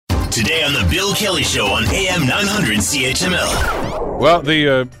Today on the Bill Kelly Show on AM 900 CHML. Well,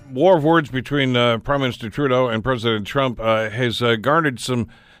 the war of words between Prime Minister Trudeau and President Trump has garnered some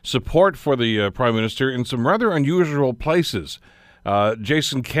support for the Prime Minister in some rather unusual places.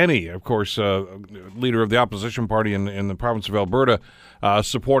 Jason Kenney, of course, leader of the opposition party in the province of Alberta,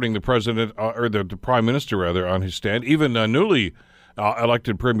 supporting the president, or the Prime Minister, rather, on his stand. Even newly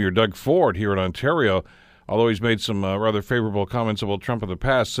elected Premier Doug Ford here in Ontario, although he's made some rather favorable comments about Trump in the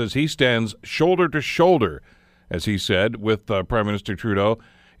past, says he stands shoulder to shoulder, as he said, with Prime Minister Trudeau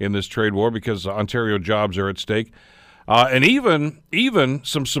in this trade war because Ontario jobs are at stake. And even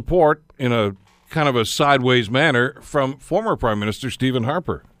some support in a kind of a sideways manner from former Prime Minister Stephen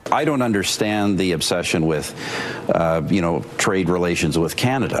Harper. I don't understand the obsession with, trade relations with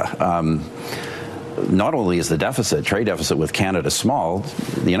Canada. Not only is the trade deficit with Canada small,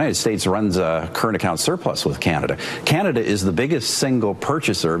 the United States runs a current account surplus with Canada. Canada is the biggest single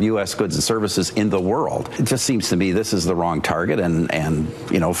purchaser of U.S. goods and services in the world. It just seems to me this is the wrong target, and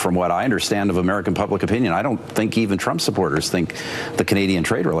from what I understand of American public opinion, I don't think even Trump supporters think the Canadian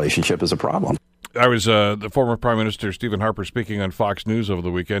trade relationship is a problem. I was the former Prime Minister Stephen Harper speaking on Fox News over the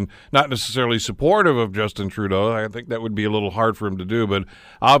weekend, not necessarily supportive of Justin Trudeau. I think that would be a little hard for him to do, but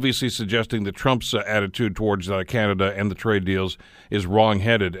obviously suggesting that Trump's attitude towards Canada and the trade deals is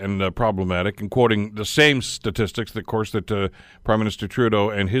wrong-headed and problematic, and quoting the same statistics, of course, that Prime Minister Trudeau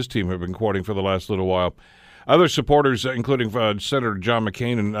and his team have been quoting for the last little while. Other supporters, including Senator John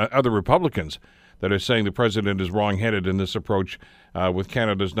McCain and other Republicans, that are saying the president is wrong-headed in this approach with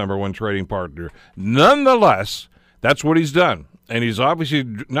Canada's number one trading partner. Nonetheless, that's what he's done. And he's obviously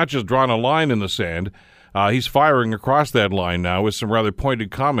not just drawn a line in the sand. He's firing across that line now with some rather pointed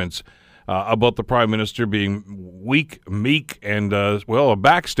comments about the Prime Minister being weak, meek, and, a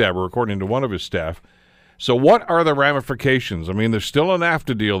backstabber, according to one of his staff. So what are the ramifications? I mean, there's still an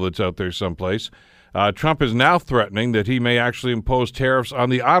NAFTA deal that's out there someplace. Trump is now threatening that he may actually impose tariffs on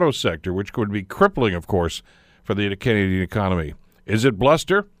the auto sector, which could be crippling, of course, for the Canadian economy. Is it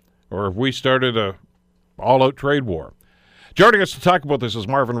bluster, or have we started a all-out trade war? Joining us to talk about this is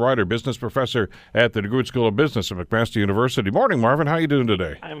Marvin Ryder, business professor at the DeGroote School of Business at McMaster University. Morning, Marvin. How are you doing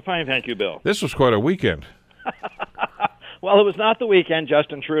today? I'm fine, thank you, Bill. This was quite a weekend. Well, it was not the weekend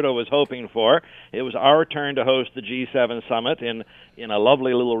Justin Trudeau was hoping for. It was our turn to host the G7 summit in a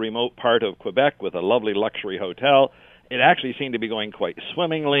lovely little remote part of Quebec with a lovely luxury hotel. It actually seemed to be going quite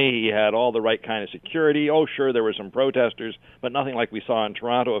swimmingly. He had all the right kind of security. Oh, sure, there were some protesters, but nothing like we saw in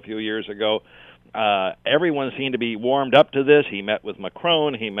Toronto a few years ago. Everyone seemed to be warmed up to this. He met with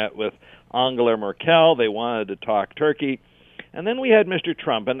Macron. He met with Angela Merkel. They wanted to talk Turkey. And then we had Mr.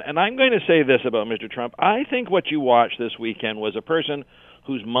 Trump, and I'm going to say this about Mr. Trump. I think what you watched this weekend was a person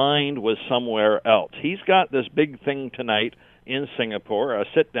whose mind was somewhere else. He's got this big thing tonight in Singapore, a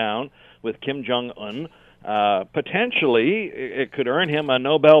sit-down with Kim Jong-un. Potentially, it could earn him a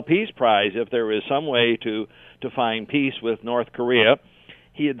Nobel Peace Prize if there is some way to find peace with North Korea.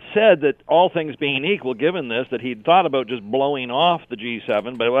 He had said that all things being equal, given this, that he'd thought about just blowing off the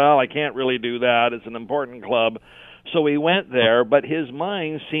G7, but, I can't really do that. It's an important club. So he went there, but his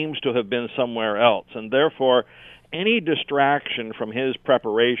mind seems to have been somewhere else, and therefore any distraction from his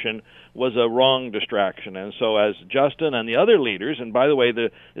preparation was a wrong distraction. And so as Justin and the other leaders, and by the way,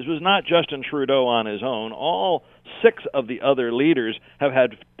 this was not Justin Trudeau on his own, all 6 of the other leaders have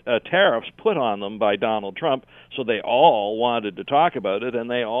had tariffs put on them by Donald Trump, so they all wanted to talk about it,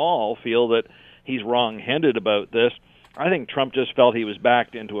 and they all feel that he's wrong-headed about this. I think Trump just felt he was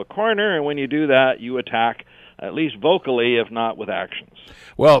backed into a corner, and when you do that, you attack at least vocally, if not with actions.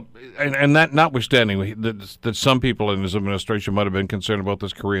 Well, and that notwithstanding, that some people in his administration might have been concerned about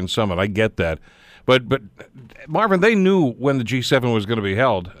this Korean summit. I get that. But Marvin, they knew when the G7 was going to be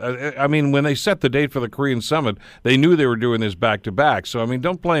held. I mean, when they set the date for the Korean summit, they knew they were doing this back-to-back. So, I mean,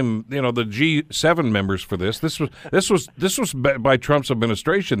 don't blame the G7 members for this. This was by Trump's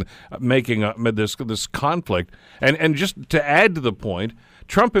administration making this conflict. And just to add to the point,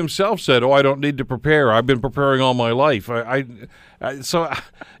 Trump himself said, "Oh, I don't need to prepare. I've been preparing all my life." Boy,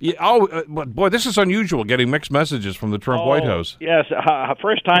 this is unusual, getting mixed messages from the Trump White House. Yes,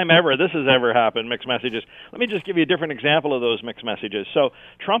 first time ever this has ever happened, mixed messages. Let me just give you a different example of those mixed messages. So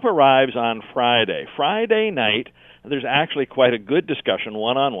Trump arrives on Friday. Friday night, there's actually quite a good discussion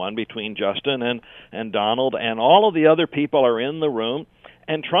one-on-one between Justin and Donald, and all of the other people are in the room.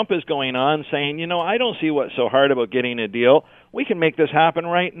 And Trump is going on saying, I don't see what's so hard about getting a deal. We can make this happen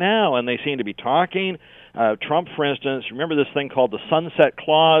right now. And they seem to be talking. Trump, for instance, remember this thing called the Sunset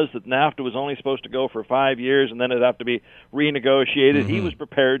Clause, that NAFTA was only supposed to go for 5 years and then it'd have to be renegotiated. Mm-hmm. He was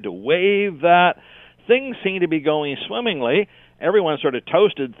prepared to waive that. Things seem to be going swimmingly. everyone sort of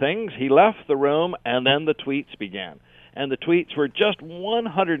toasted things. He left the room, and then the tweets began. And the tweets were just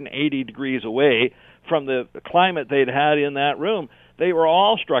 180 degrees away from the climate they'd had in that room. They were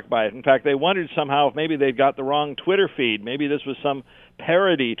all struck by it. In fact, they wondered somehow if maybe they'd got the wrong Twitter feed. Maybe this was some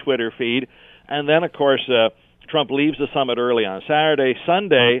parody Twitter feed. And then, of course, Trump leaves the summit early on Saturday.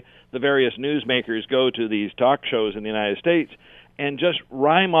 Sunday, the various newsmakers go to these talk shows in the United States and just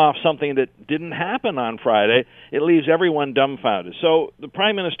rhyme off something that didn't happen on Friday. It leaves everyone dumbfounded. So the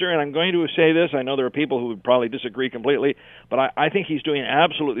Prime Minister, and I'm going to say this, I know there are people who would probably disagree completely, but I think he's doing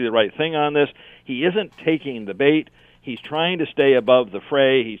absolutely the right thing on this. He isn't taking the bait. He's trying to stay above the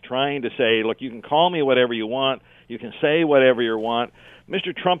fray. He's trying to say, look, you can call me whatever you want. You can say whatever you want.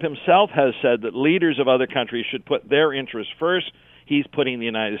 Mr. Trump himself has said that leaders of other countries should put their interests first. He's putting the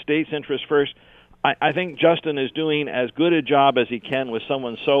United States' interests first. I think Justin is doing as good a job as he can with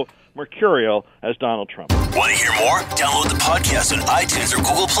someone so mercurial as Donald Trump. Want to hear more? Download the podcast on iTunes or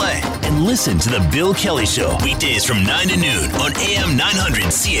Google Play and listen to The Bill Kelly Show weekdays from 9 to noon on AM 900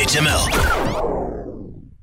 CHML.